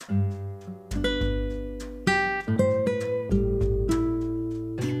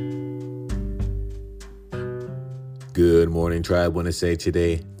Good morning, tribe. Want to say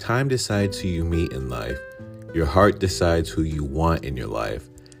today, time decides who you meet in life. Your heart decides who you want in your life,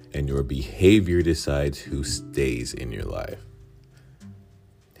 and your behavior decides who stays in your life.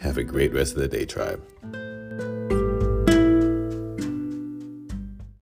 Have a great rest of the day, tribe.